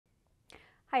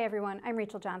Hi everyone, I'm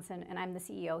Rachel Johnson and I'm the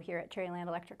CEO here at Cherryland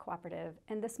Electric Cooperative,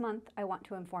 and this month I want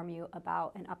to inform you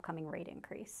about an upcoming rate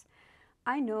increase.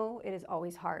 I know it is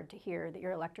always hard to hear that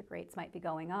your electric rates might be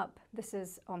going up. This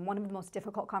is one of the most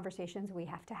difficult conversations we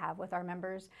have to have with our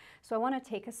members, so I want to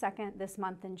take a second this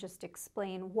month and just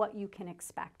explain what you can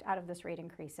expect out of this rate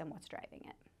increase and what's driving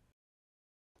it.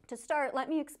 To start, let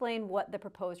me explain what the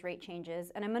proposed rate change is,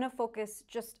 and I'm going to focus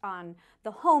just on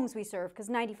the homes we serve because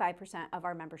 95% of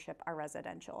our membership are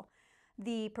residential.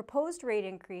 The proposed rate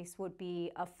increase would be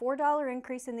a $4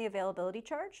 increase in the availability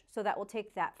charge, so that will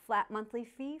take that flat monthly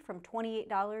fee from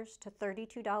 $28 to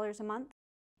 $32 a month,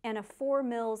 and a 4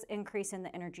 mils increase in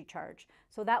the energy charge.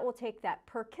 So that will take that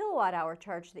per kilowatt hour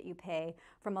charge that you pay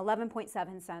from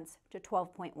 11.7 cents to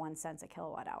 12.1 cents a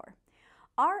kilowatt hour.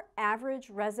 Our average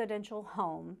residential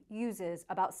home uses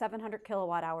about 700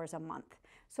 kilowatt hours a month.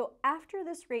 So after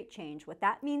this rate change, what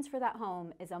that means for that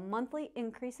home is a monthly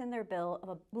increase in their bill of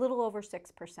a little over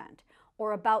 6%,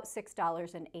 or about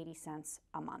 $6.80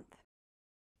 a month.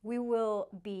 We will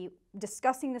be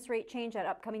discussing this rate change at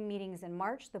upcoming meetings in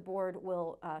March. The board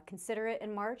will consider it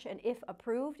in March, and if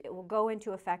approved, it will go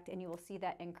into effect and you will see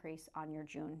that increase on your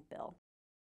June bill.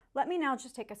 Let me now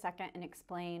just take a second and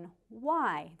explain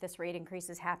why this rate increase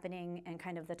is happening and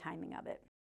kind of the timing of it.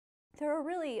 There are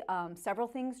really several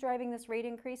things driving this rate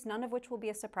increase, none of which will be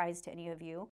a surprise to any of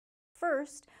you.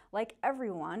 First, like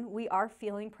everyone, we are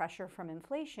feeling pressure from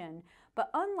inflation, but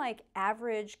unlike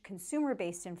average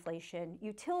consumer-based inflation,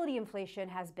 utility inflation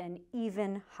has been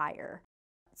even higher.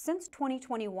 Since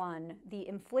 2021, the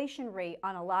inflation rate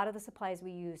on a lot of the supplies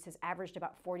we use has averaged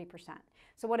about 40%.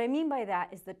 So what I mean by that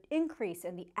is the increase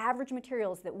in the average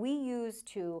materials that we use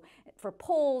for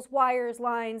poles, wires,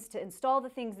 lines, to install the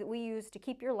things that we use to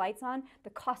keep your lights on, the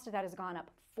cost of that has gone up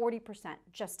 40%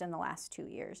 just in the last 2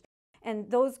 years. And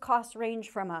those costs range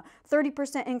from a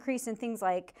 30% increase in things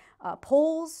like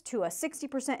poles to a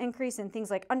 60% increase in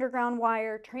things like underground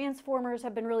wire. Transformers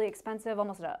have been really expensive.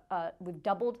 We've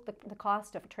doubled the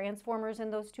cost of transformers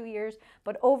in those 2 years,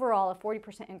 but overall a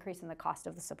 40% increase in the cost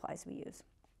of the supplies we use.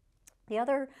 The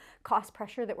other cost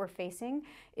pressure that we're facing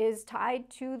is tied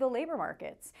to the labor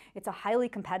markets. It's a highly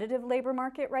competitive labor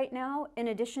market right now. In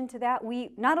addition to that,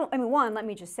 let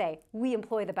me just say, we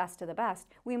employ the best of the best.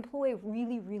 We employ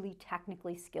really, really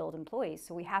technically skilled employees,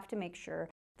 so we have to make sure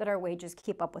that our wages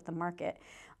keep up with the market.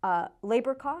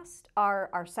 Labor costs are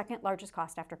our second largest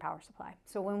cost after power supply.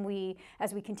 So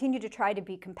as we continue to try to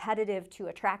be competitive to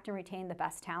attract and retain the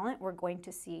best talent, we're going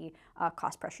to see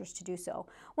cost pressures to do so.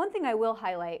 One thing I will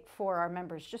highlight for our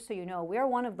members, just so you know, we are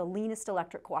one of the leanest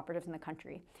electric cooperatives in the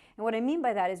country. And what I mean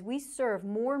by that is we serve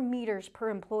more meters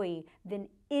per employee than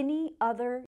any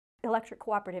other electric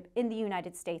cooperative in the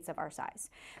United States of our size.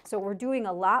 So we're doing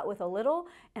a lot with a little,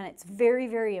 and it's very,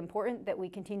 very important that we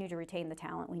continue to retain the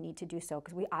talent we need to do so,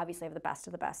 because we obviously have the best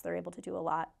of the best. They're able to do a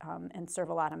lot and serve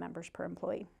a lot of members per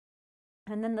employee.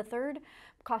 And then the third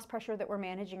cost pressure that we're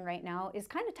managing right now is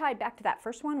kind of tied back to that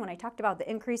first one when I talked about the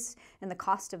increase in the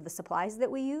cost of the supplies that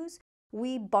we use.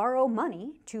 We borrow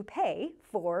money to pay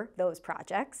for those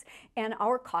projects, and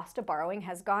our cost of borrowing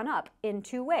has gone up in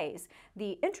 2 ways.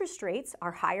 The interest rates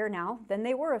are higher now than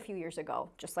they were a few years ago,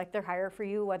 just like they're higher for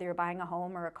you whether you're buying a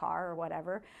home or a car or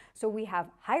whatever. So we have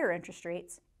higher interest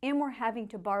rates, and we're having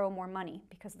to borrow more money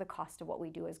because the cost of what we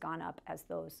do has gone up as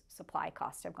those supply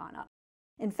costs have gone up.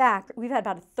 In fact, we've had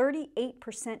about a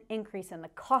 38% increase in the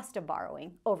cost of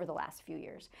borrowing over the last few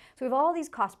years. So we have all these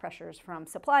cost pressures, from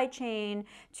supply chain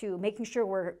to making sure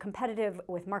we're competitive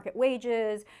with market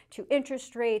wages to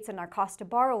interest rates and our cost of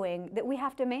borrowing, that we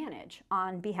have to manage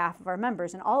on behalf of our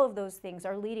members. And all of those things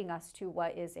are leading us to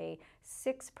what is a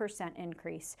 6%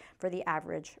 increase for the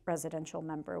average residential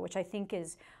member, which I think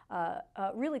is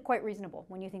really quite reasonable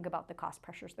when you think about the cost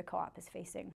pressures the co-op is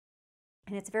facing.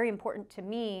 And it's very important to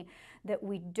me that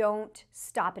we don't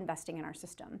stop investing in our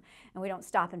system and we don't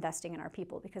stop investing in our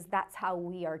people, because that's how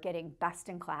we are getting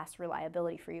best-in-class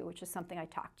reliability for you, which is something I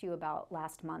talked to you about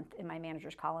last month in my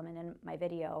manager's column and in my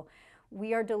video.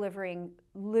 We are delivering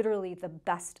literally the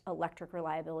best electric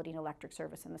reliability and electric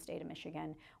service in the state of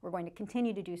Michigan. We're going to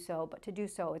continue to do so, but to do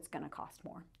so, it's going to cost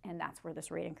more. And that's where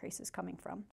this rate increase is coming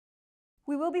from.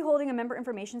 We will be holding a member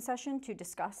information session to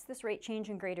discuss this rate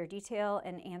change in greater detail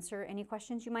and answer any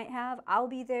questions you might have. I'll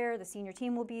be there, the senior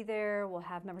team will be there, we'll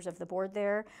have members of the board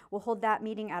there. We'll hold that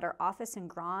meeting at our office in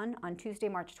Grand on Tuesday,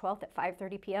 March 12th at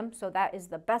 5:30 p.m. So that is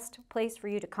the best place for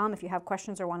you to come if you have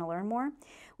questions or want to learn more.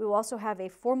 We will also have a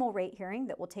formal rate hearing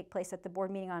that will take place at the board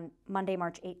meeting on Monday,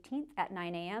 March 18th at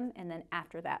 9 a.m. And then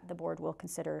after that, the board will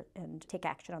consider and take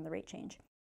action on the rate change.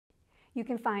 You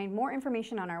can find more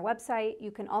information on our website.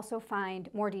 You can also find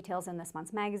more details in this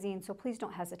month's magazine, so please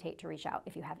don't hesitate to reach out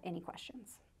if you have any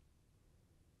questions.